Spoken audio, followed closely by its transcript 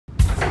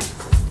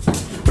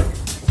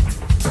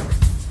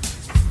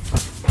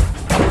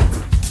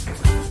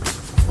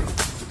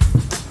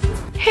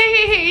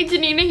Hey,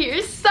 Janina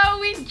here. So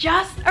we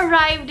just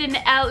arrived in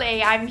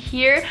LA. I'm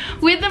here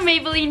with the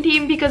Maybelline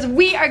team because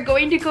we are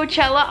going to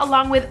Coachella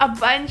along with a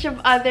bunch of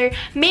other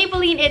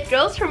Maybelline It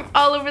Girls from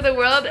all over the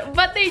world,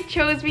 but they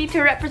chose me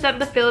to represent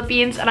the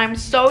Philippines and I'm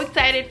so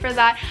excited for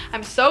that.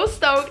 I'm so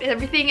stoked.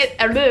 Everything is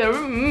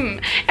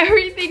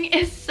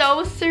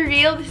so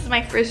surreal. This is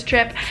my first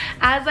trip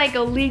as like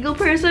a legal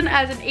person,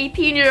 as an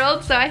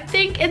 18-year-old, so I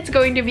think it's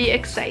going to be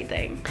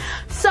exciting.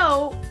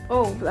 So,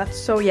 oh, that's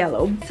so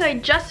yellow. So I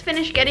just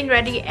finished getting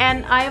ready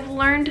and I've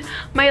learned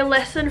my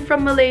lesson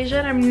from Malaysia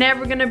and I'm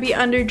never gonna be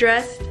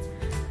underdressed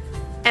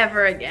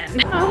ever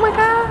again. Oh my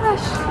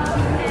gosh.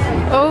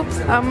 Oops,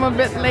 I'm a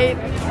bit late.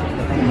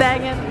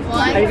 Dang it.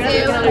 1, 2,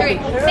 3.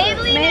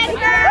 Maybelline It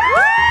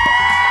Girls!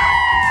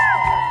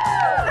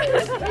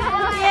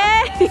 Yay!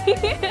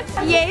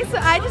 Yay, so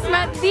I just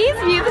met these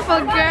beautiful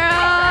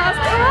girls.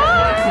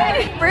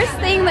 Hi! First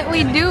thing that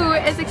we do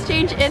is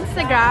exchange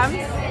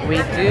Instagrams. We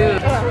do.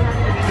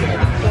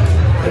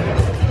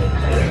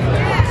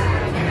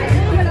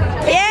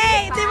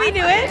 Yay! Did we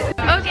do it?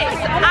 Okay,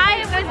 so I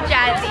was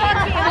Jazzy,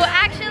 who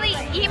actually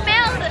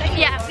emailed a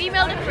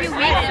few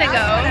weeks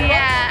ago.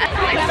 Yeah.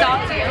 I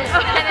stalked you.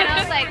 And then I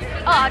was like,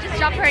 oh, I'll just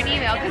drop her an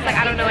email because like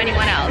I don't know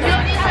anyone else.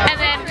 And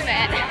then we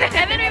met.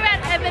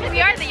 And then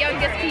we are the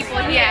youngest people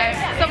here.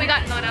 So we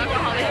got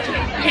non-alcoholic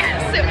drink.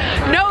 Yes.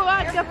 No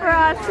vodka for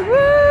us.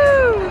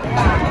 Woo!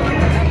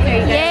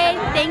 Yay,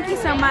 thank you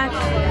so much.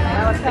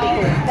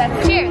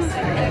 Cheers.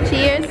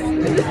 Cheers.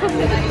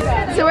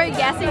 So we're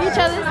guessing each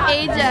other's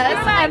ages.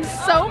 I'm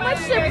so much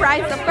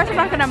surprised. Of course I'm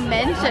not gonna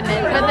mention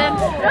it, but then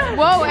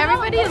whoa,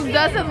 everybody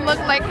doesn't look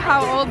like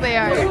how old they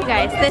are.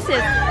 Guys, this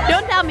is,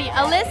 don't tell me,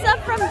 Alyssa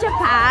from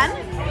Japan.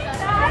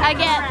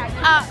 Again,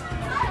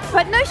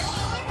 but no,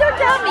 don't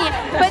tell me.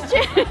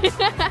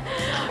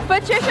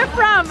 Patricia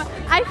from,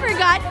 I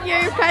forgot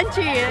your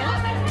country.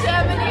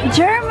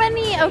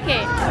 Germany,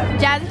 okay.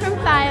 Jazz from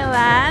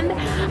Thailand.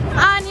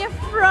 Anya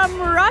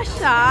from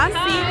Russia.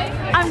 See,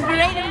 I'm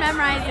great at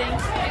memorizing.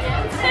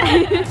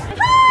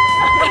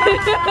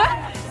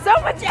 So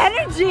much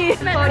energy.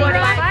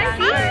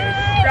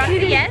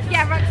 Roxy, yes?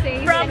 Yeah,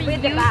 Roxy. From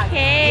UK.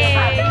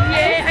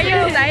 Yeah. Are you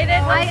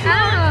excited? I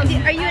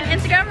am. Are you an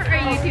Instagram or a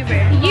YouTuber?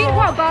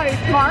 Well, both.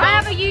 I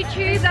have a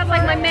YouTube, that's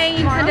like my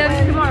main kind of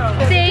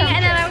thing,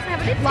 and then I also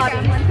have an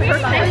Instagram. It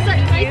was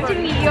like nice to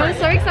meet you. I'm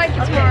so excited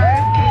for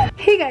tomorrow.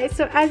 Hey guys,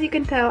 so as you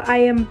can tell, I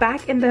am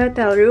back in the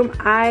hotel room.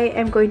 I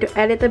am going to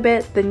edit a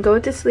bit, then go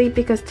to sleep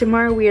because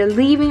tomorrow we are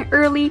leaving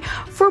early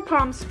for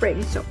Palm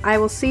Springs. So I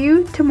will see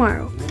you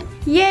tomorrow.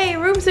 Yay,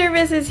 room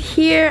service is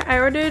here. I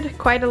ordered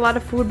quite a lot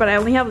of food, but I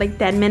only have like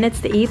 10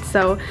 minutes to eat,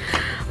 so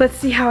let's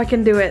see how I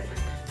can do it.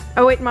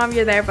 Oh wait, Mom,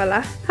 you're there,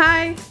 pala.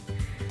 Hi.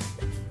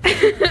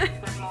 Good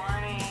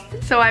morning.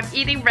 So I'm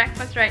eating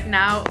breakfast right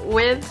now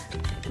with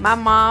my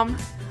mom.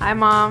 Hi,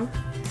 Mom.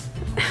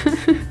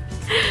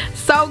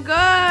 So good!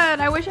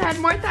 I wish I had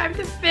more time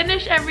to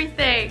finish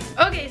everything.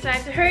 Okay, so I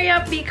have to hurry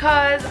up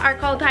because our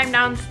call time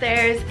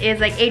downstairs is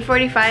like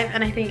 8:45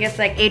 and I think it's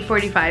like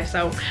 8:45,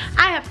 so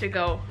I have to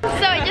go.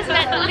 So I just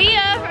met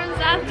Leah from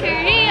South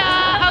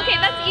Korea. Okay,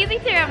 that's easy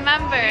to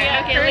remember.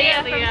 Okay,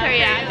 Leah from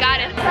Korea. Got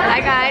it.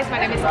 Hi guys, my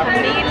name is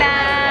Camila.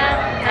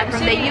 I'm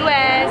from the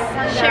US.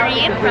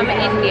 Shireen from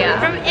India.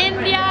 From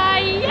India,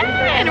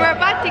 yeah! And we're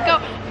about to go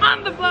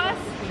on the bus.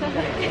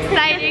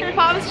 Exciting,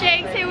 Palm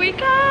Springs, here we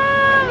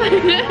come!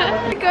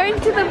 We're going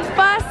to the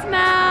bus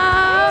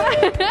now!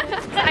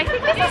 I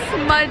think there's a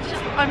smudge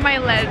on my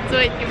lens.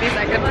 Wait, give me a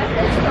second.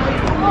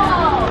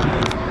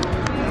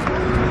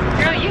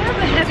 Girl, you have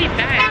a heavy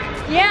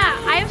bag. Yeah,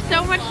 I have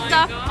so much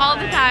stuff all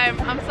the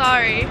time. I'm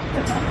sorry.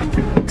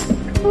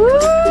 Woo!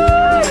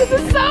 This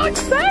is so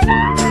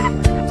exciting!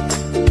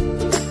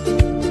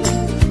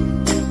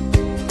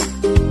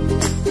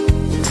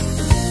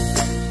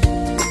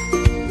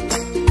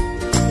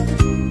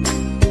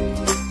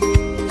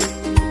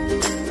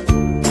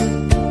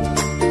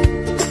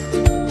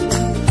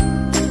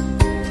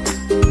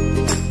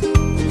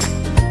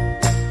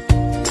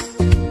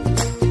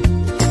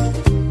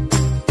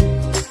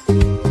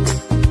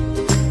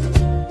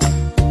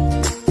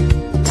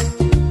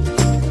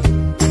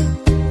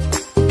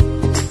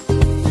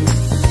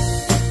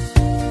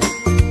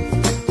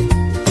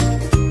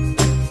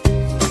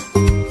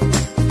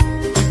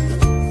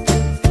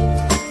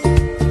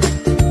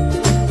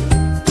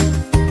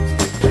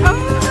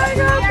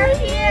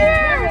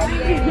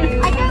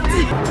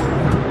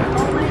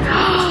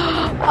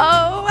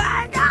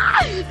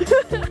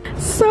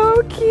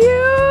 So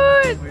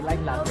cute!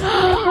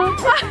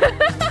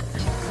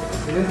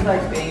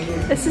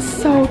 This is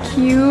so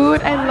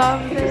cute. I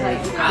love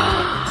this.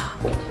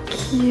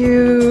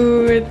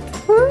 Cute.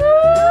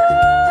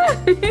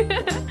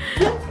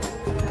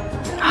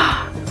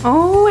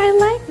 Oh, I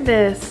like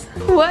this.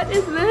 What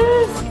is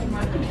this?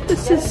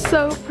 This is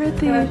so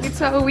pretty.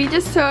 So we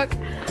just took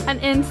an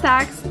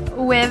Instax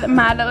with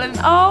Madeline.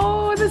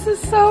 Oh, this is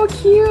so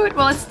cute.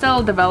 Well, it's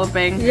still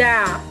developing.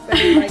 Yeah.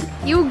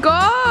 You go!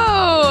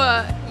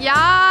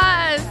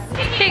 Yes!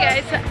 Hey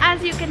guys, so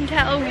as you can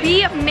tell,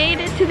 we made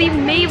it to the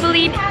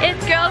Maybelline It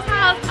Girl's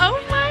house.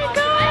 Oh my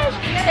gosh,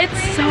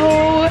 it's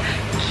so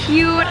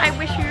cute. I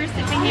wish we were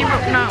sleeping here,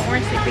 but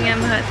we're sleeping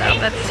in the hotel.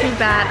 That's too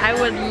bad. I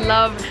would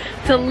love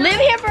to live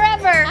here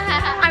forever.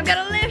 I'm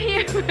gonna live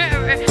here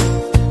forever.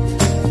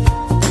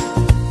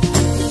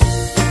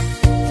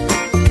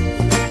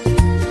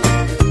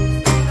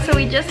 So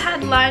we just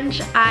had lunch.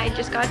 I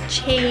just got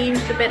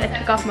changed a bit. I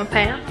took off my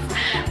pants.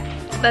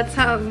 That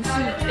sounds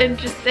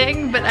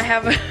interesting, but I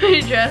have a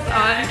dress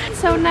on.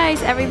 So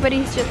nice,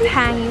 everybody's just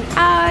hanging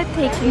out,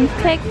 taking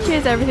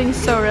pictures, everything's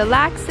so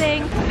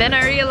relaxing. Then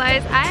I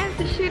realized I have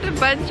to shoot a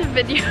bunch of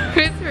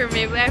videos for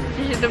Maybelline. I have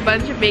to shoot a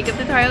bunch of makeup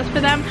tutorials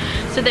for them.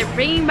 So they're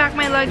bringing back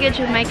my luggage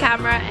with my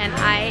camera and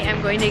I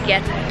am going to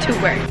get to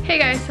work. Hey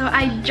guys, so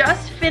I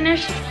just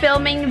finished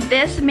filming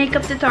this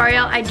makeup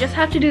tutorial. I just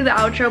have to do the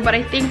outro, but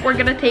I think we're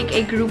gonna take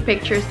a group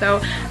picture.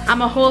 So I'm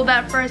gonna hold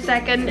that for a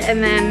second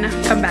and then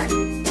come back.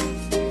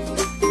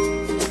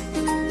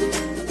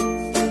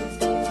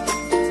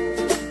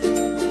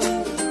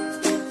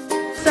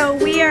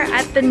 We are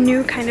at the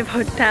new kind of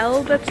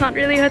hotel that's not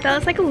really a hotel,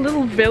 it's like a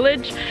little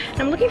village.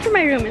 And I'm looking for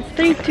my room. It's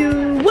 3,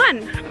 2,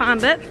 1.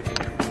 Found it.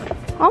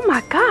 Oh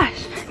my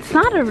gosh, it's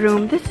not a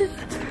room. This is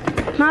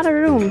not a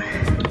room.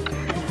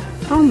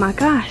 Oh my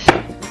gosh.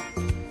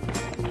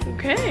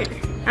 Okay,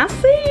 I'll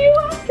see you,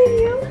 I'll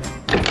see you.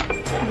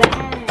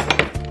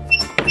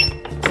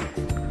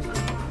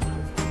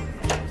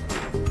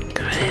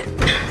 Got it.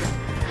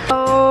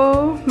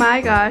 Oh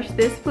my gosh,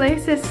 this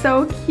place is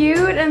so cute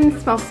and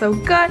it smells so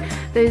good.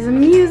 There's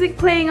music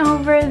playing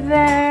over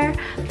there.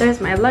 There's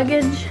my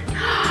luggage.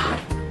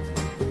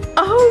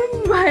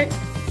 Oh my,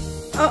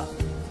 oh,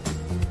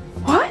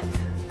 what?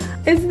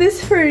 Is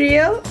this for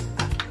real?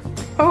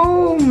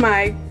 Oh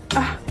my,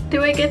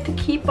 do I get to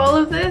keep all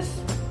of this?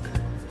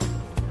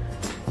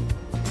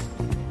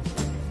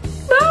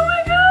 Oh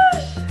my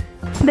gosh.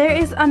 There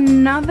is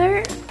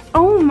another,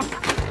 oh my,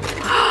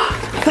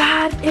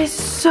 that is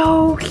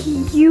so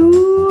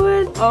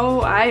cute. Oh,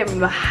 I am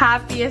the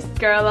happiest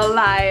girl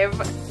alive.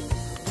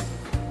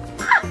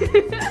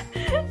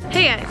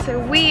 Hey guys, so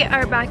we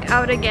are back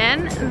out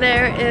again.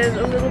 There is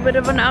a little bit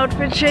of an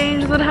outfit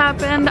change that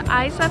happened.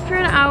 I slept for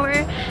an hour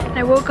and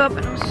I woke up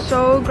and I was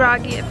so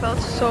groggy. It felt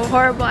so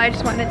horrible. I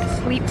just wanted to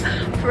sleep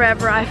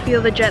forever. I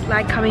feel the jet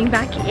lag coming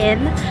back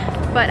in.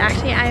 But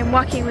actually I am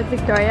walking with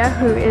Victoria,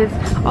 who is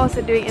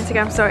also doing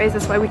Instagram stories.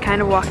 That's why we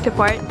kind of walked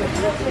apart.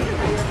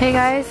 Hey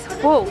guys,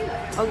 whoa.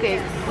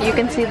 Okay, you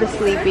can see the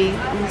sleepy.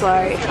 I'm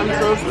sorry, I'm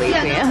so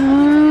sleepy.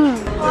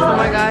 Oh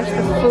my gosh,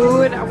 the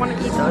food, I want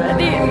to eat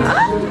already.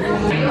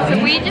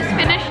 So we just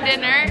finished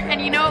dinner,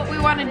 and you know what we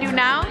want to do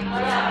now?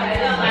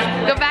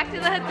 Go back to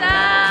the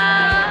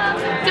hotel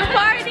to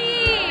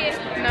party!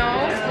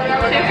 No,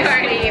 to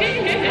party.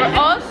 We're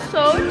all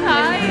so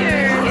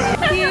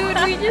tired. Dude,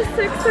 we just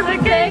took some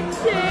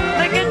pictures.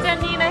 Look at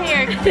Janina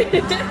here.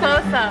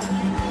 Close up.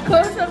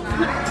 Close up.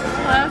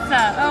 Close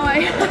up. Oh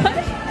my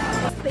gosh.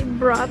 They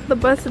brought the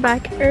bus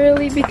back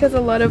early because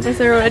a lot of us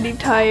are already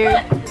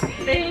tired.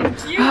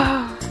 Thank you.